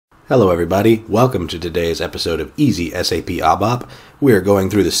Hello everybody, welcome to today's episode of Easy SAP ABAP. We are going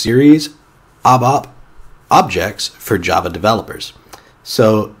through the series ABAP Objects for Java Developers.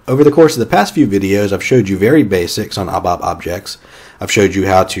 So over the course of the past few videos I've showed you very basics on ABAP objects. I've showed you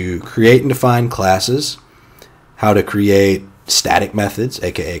how to create and define classes, how to create static methods,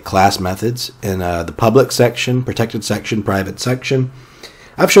 aka class methods, in the public section, protected section, private section.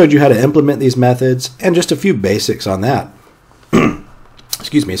 I've showed you how to implement these methods and just a few basics on that.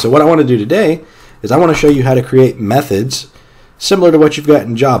 Excuse me. So what I want to do today is I want to show you how to create methods similar to what you've got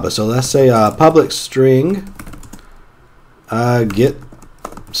in Java. So let's say public string get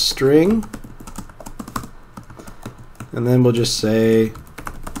string, and then we'll just say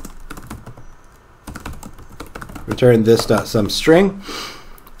return this dot some string.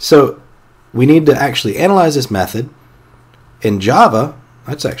 So we need to actually analyze this method in Java.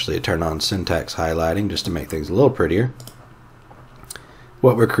 Let's actually turn on syntax highlighting just to make things a little prettier.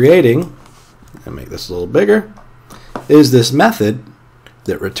 What we're creating, and make this a little bigger, is this method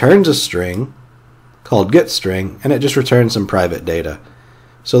that returns a string called getString, and it just returns some private data.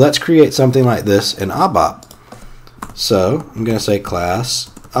 So let's create something like this in ABAP. So I'm going to say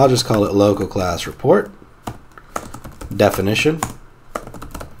class, I'll just call it local class report, definition,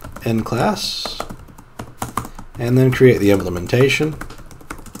 in class, and then create the implementation.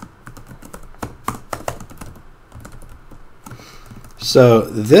 So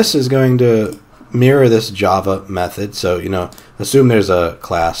this is going to mirror this Java method. So, assume there's a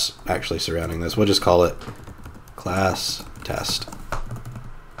class actually surrounding this. We'll just call it class test.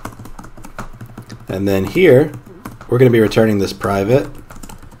 And then here, we're going to be returning this private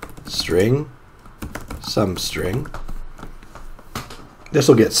string, some string. This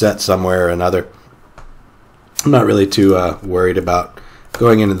will get set somewhere or another. I'm not really too worried about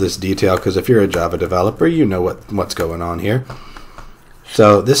going into this detail, because if you're a Java developer, you know what's going on here.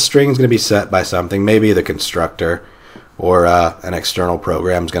 So this string is going to be set by something, maybe the constructor, or an external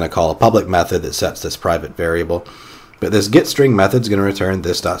program is going to call a public method that sets this private variable. But this getString method is going to return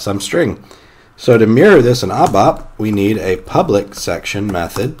this dot some string. So to mirror this in ABAP, we need a public section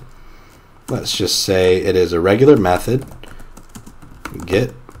method. Let's just say it is a regular method,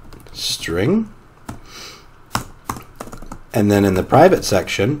 getString. And then in the private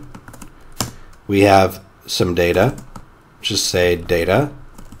section, we have some data. Just say data.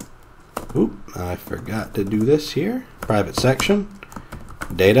 Oop, I forgot to do this here. Private section,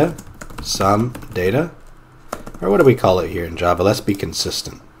 data, some data. Or what do we call it here in Java? Let's be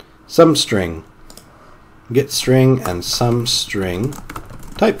consistent. Some string. Get string and some string.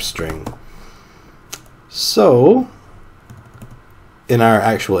 Type string. So in our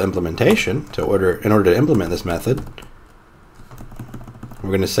actual implementation, in order to implement this method, we're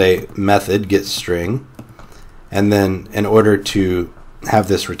going to say method get string. And then in order to have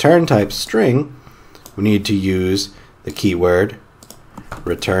this return type string, we need to use the keyword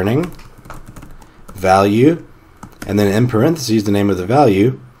returning value, and then in parentheses the name of the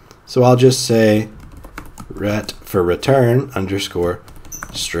value. So I'll just say ret for return underscore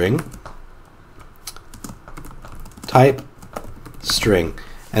string type string.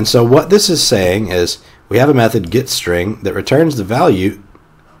 And so what this is saying is we have a method getString that returns the value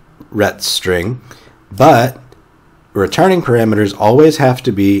ret string, but returning parameters always have to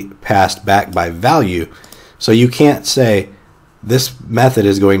be passed back by value. So you can't say this method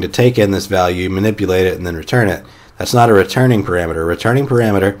is going to take in this value, manipulate it, and then return it. That's not a returning parameter. A returning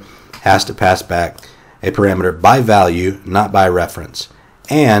parameter has to pass back a parameter by value, not by reference.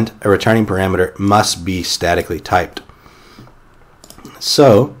 And a returning parameter must be statically typed.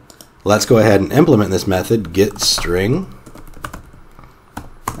 So let's go ahead and implement this method getString.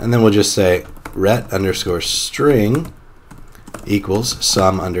 And then we'll just say ret underscore string equals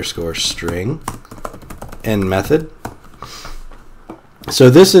some underscore string end method. So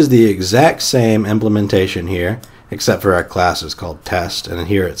this is the exact same implementation here, except for our class is called test, and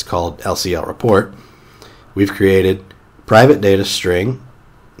here it's called LCL report. We've created private data string,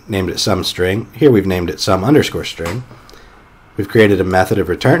 named it some string. Here we've named it some underscore string. We've created a method of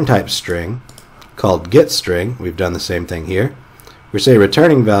return type string called getString. We've done the same thing here. We say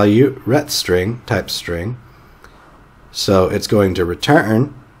returning value ret string type string. So it's going to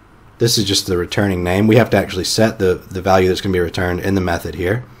return. This is just the returning name. We have to actually set the value that's going to be returned in the method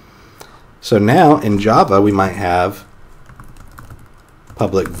here. So now in Java we might have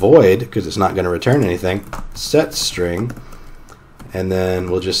public void, because it's not going to return anything, set string, and then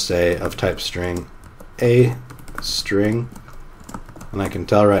we'll just say of type string a string. And I can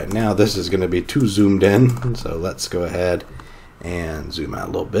tell right now this is going to be too zoomed in, so let's go ahead and zoom out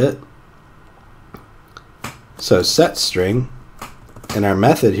a little bit. So set string in our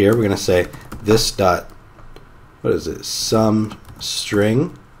method here, we're going to say this dot, what is it, sum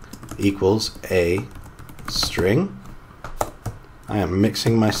string equals a string. I am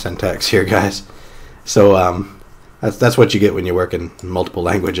mixing my syntax here, guys. So that's what you get when you work in multiple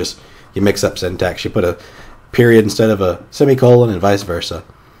languages. You mix up syntax. You put a period instead of a semicolon and vice versa.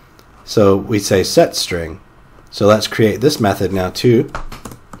 So we say set string. So let's create this method now too.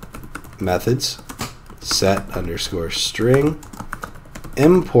 Methods set underscore string,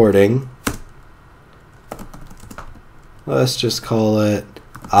 importing, let's just call it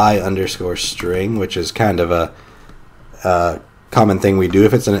I underscore string, which is kind of a common thing we do.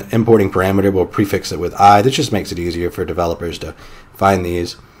 If it's an importing parameter, we'll prefix it with I. This just makes it easier for developers to find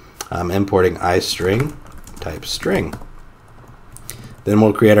these. Importing I string, type string. Then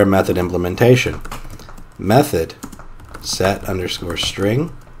we'll create our method implementation. Method set underscore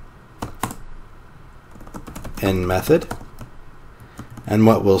string, end method, and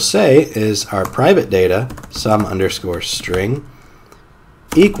what we'll say is our private data sum underscore string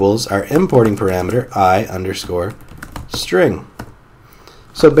equals our importing parameter I underscore string.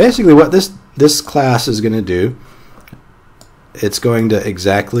 So basically what this class is going to do, it's going to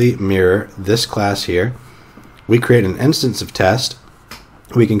exactly mirror this class here. We create an instance of test.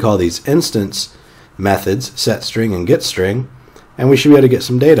 We can call these instance methods set string and get string, and we should be able to get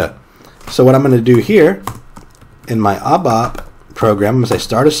some data. So what I'm going to do here in my ABAP program, I'm going to say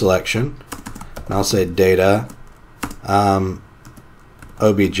start a selection, and I'll say data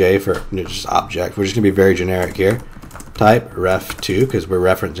obj for just object. We're just going to be very generic here. Type ref2 because we're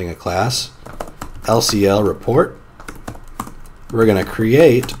referencing a class. LCL report. We're going to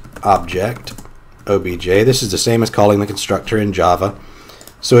create object obj. This is the same as calling the constructor in Java.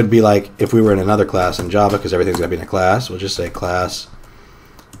 So it'd be like if we were in another class in Java, because everything's going to be in a class. We'll just say class.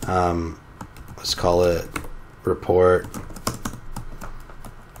 Let's call it report.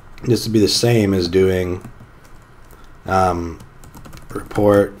 This would be the same as doing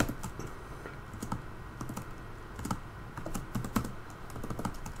report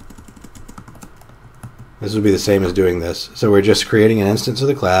This would be the same as doing this. So we're just creating an instance of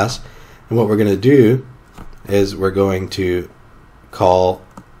the class, and what we're going to do is we're going to call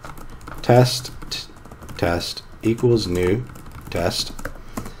test equals new test.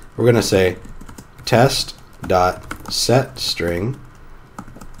 We're going to say test dot set string,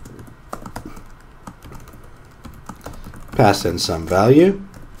 pass in some value,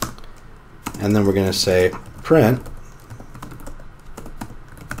 and then we're going to say print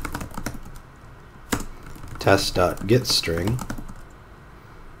test.getString.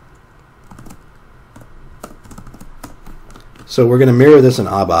 So we're going to mirror this in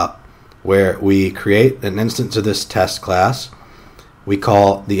ABAP, where we create an instance of this test class. We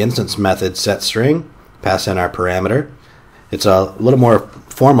call the instance method setString, pass in our parameter. It's a little more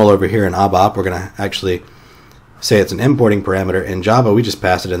formal over here in ABAP. We're going to actually say it's an importing parameter. In Java, we just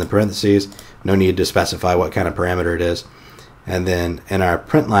pass it in the parentheses. No need to specify what kind of parameter it is. And then in our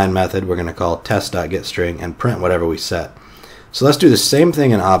print line method, we're going to call test.getString and print whatever we set. So let's do the same thing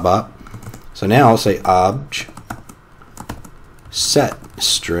in ABAP. So now I'll say obj set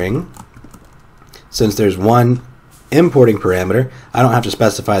string. Since there's one importing parameter, I don't have to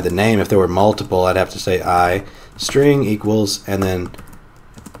specify the name. If there were multiple, I'd have to say I string equals and then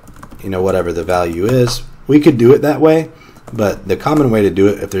whatever the value is. We could do it that way, but the common way to do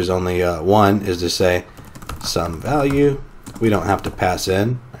it if there's only one is to say some value. We don't have to pass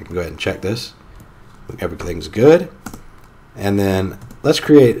in. I can go ahead and check this. Everything's good. And then let's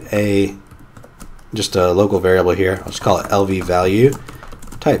create just a local variable here. I'll just call it LV value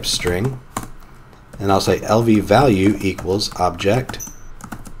type string. And I'll say LV value equals object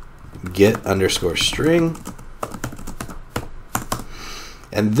get underscore string.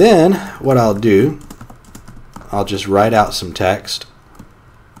 And then what I'll do, I'll just write out some text.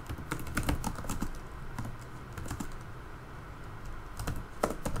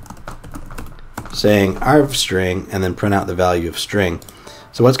 Saying arv string and then print out the value of string.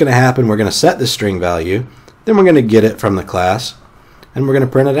 So what's going to happen, we're going to set the string value, then we're going to get it from the class, and we're going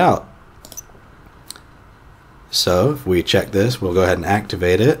to print it out. So if we check this, we'll go ahead and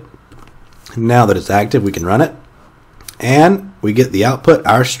activate it. Now that it's active, we can run it, and we get the output,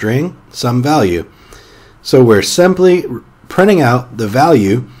 our string, some value. So we're simply printing out the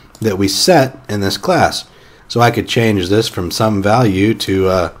value that we set in this class. So I could change this from some value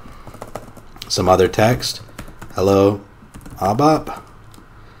to some other text, hello ABAP,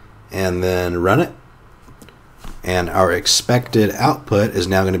 and then run it, and our expected output is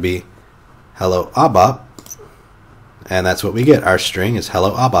now going to be hello ABAP, and that's what we get. Our string is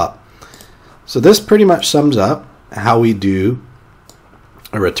hello ABAP. So this pretty much sums up how we do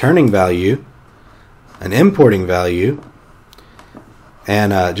a returning value, an importing value,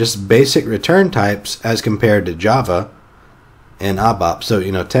 and just basic return types as compared to Java and ABAP.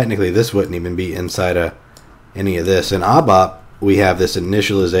 So, technically this wouldn't even be inside of any of this. In ABAP, we have this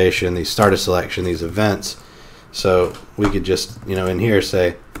initialization, these start of selection, these events. So we could just, in here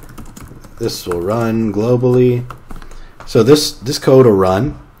say, this will run globally. So this code will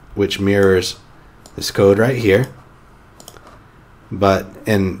run, which mirrors this code right here. But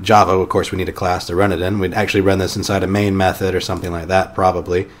in Java, of course, we need a class to run it in. We'd actually run this inside a main method or something like that,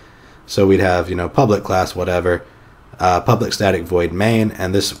 probably. So we'd have, public class, whatever, public static void main,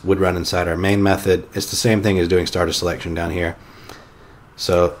 and this would run inside our main method. It's the same thing as doing starter selection down here.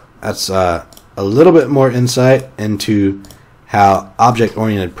 So that's a little bit more insight into how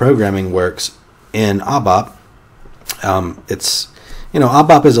object-oriented programming works in ABAP.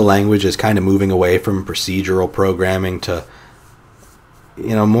 ABAP as a language is kind of moving away from procedural programming to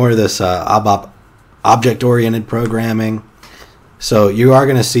more of this ABAP object-oriented programming. So you are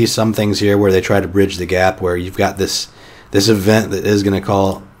going to see some things here where they try to bridge the gap, where you've got this event that is going to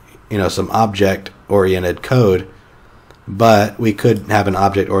call some object-oriented code, but we could have an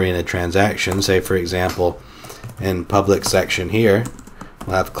object-oriented transaction. Say, for example, in public section here,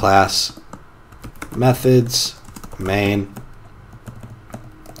 we'll have class methods main,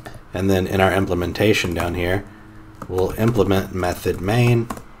 and then in our implementation down here, we'll implement method main.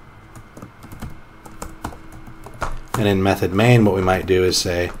 And in method main, what we might do is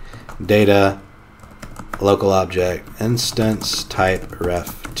say data local object instance type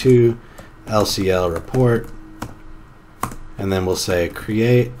ref2 LCL report, and then we'll say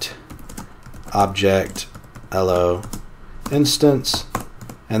create object lo instance,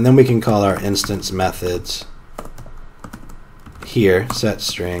 and then we can call our instance methods here set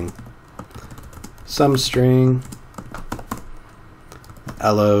string some string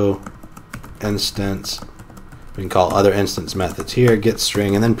lo instance. We can call other instance methods here, get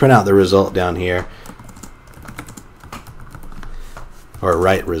string, and then print out the result down here, or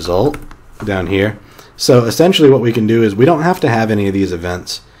write result down here. So essentially what we can do is we don't have to have any of these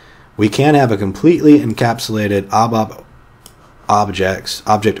events. We can have a completely encapsulated ABAP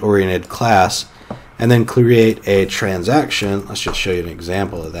object-oriented class, and then create a transaction. Let's just show you an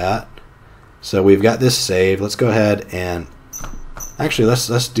example of that. So we've got this saved. Let's go ahead and actually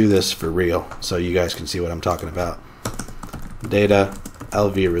let's do this for real so you guys can see what I'm talking about. Data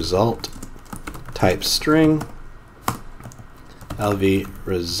LV result type string LV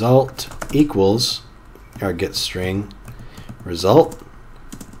result equals our get string result,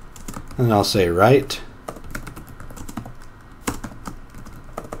 and then I'll say write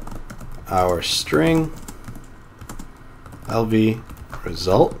our string LV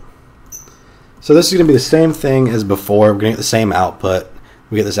result. So this is going to be the same thing as before. We're going to get the same output.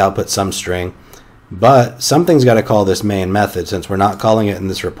 We get this output some string, but something's got to call this main method since we're not calling it in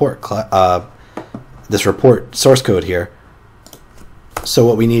this report source code here. So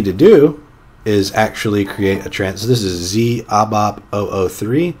what we need to do is actually create a so this is Z ABAP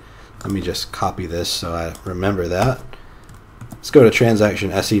 003. Let me just copy this so I remember that. Let's go to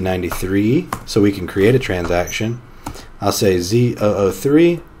transaction SE93 so we can create a transaction. I'll say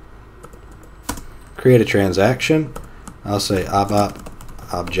Z003 create a transaction. I'll say ABAP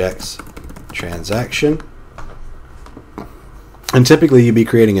objects transaction. And typically you'd be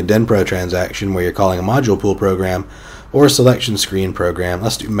creating a DenPro transaction where you're calling a module pool program or a selection screen program.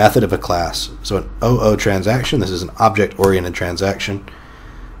 Let's do method of a class. So an OO transaction, this is an object-oriented transaction.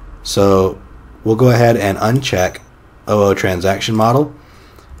 So we'll go ahead and uncheck OO transaction model.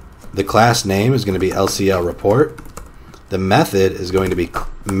 The class name is going to be LCL report. The method is going to be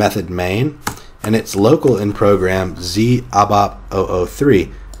method main, and it's local in program Z ABAP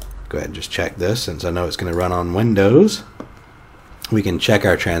 003. Go ahead and just check this since I know it's going to run on Windows. We can check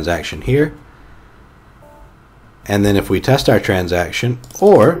our transaction here. And then if we test our transaction,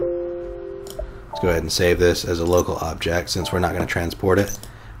 or let's go ahead and save this as a local object since we're not going to transport it.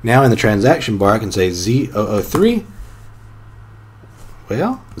 Now in the transaction bar I can say Z003.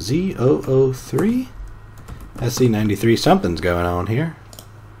 Well, Z003 SE93, something's going on here.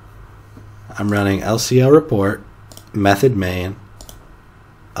 I'm running LCL report method main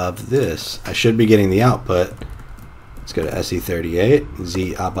of this. I should be getting the output. Let's go to SE38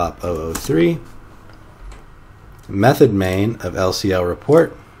 Z ABAP 003 method main of LCL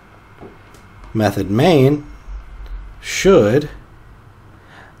report. Method main should,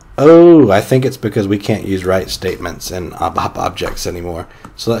 I think it's because we can't use write statements in ABAP objects anymore.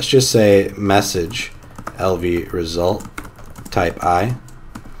 So let's just say message LV result type I.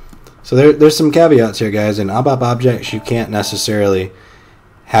 So there's some caveats here, guys. In ABAP objects you can't necessarily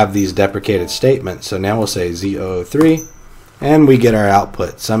have these deprecated statements. So now we'll say Z003, and we get our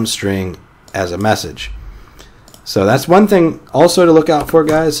output, some string as a message. So that's one thing also to look out for,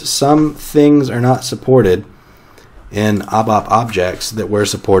 guys. Some things are not supported in ABAP objects that were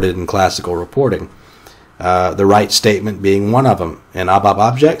supported in classical reporting. The right statement being one of them. In ABAP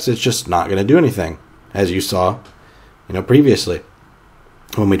objects, it's just not going to do anything, as you saw, previously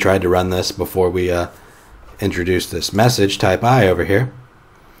when we tried to run this before we introduced this message type I over here.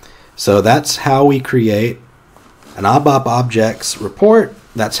 So that's how we create an ABAP objects report.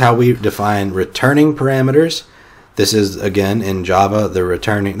 That's how we define returning parameters. This is, again, in Java, the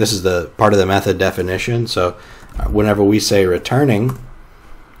returning. This is the part of the method definition. So whenever we say returning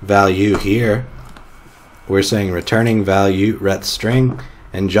value here, we're saying returning value ret string.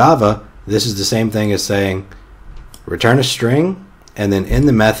 In Java, this is the same thing as saying return a string, and then in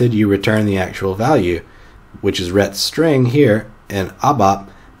the method you return the actual value, which is ret string here in ABAP,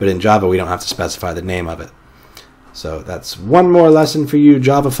 but in Java we don't have to specify the name of it. So that's one more lesson for you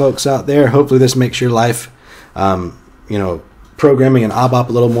Java folks out there. Hopefully this makes your life programming in ABAP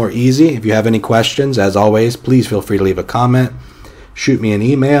a little more easy. If you have any questions, as always, please feel free to leave a comment. Shoot me an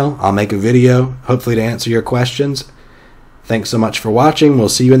email. I'll make a video, hopefully to answer your questions. Thanks so much for watching. We'll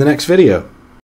see you in the next video.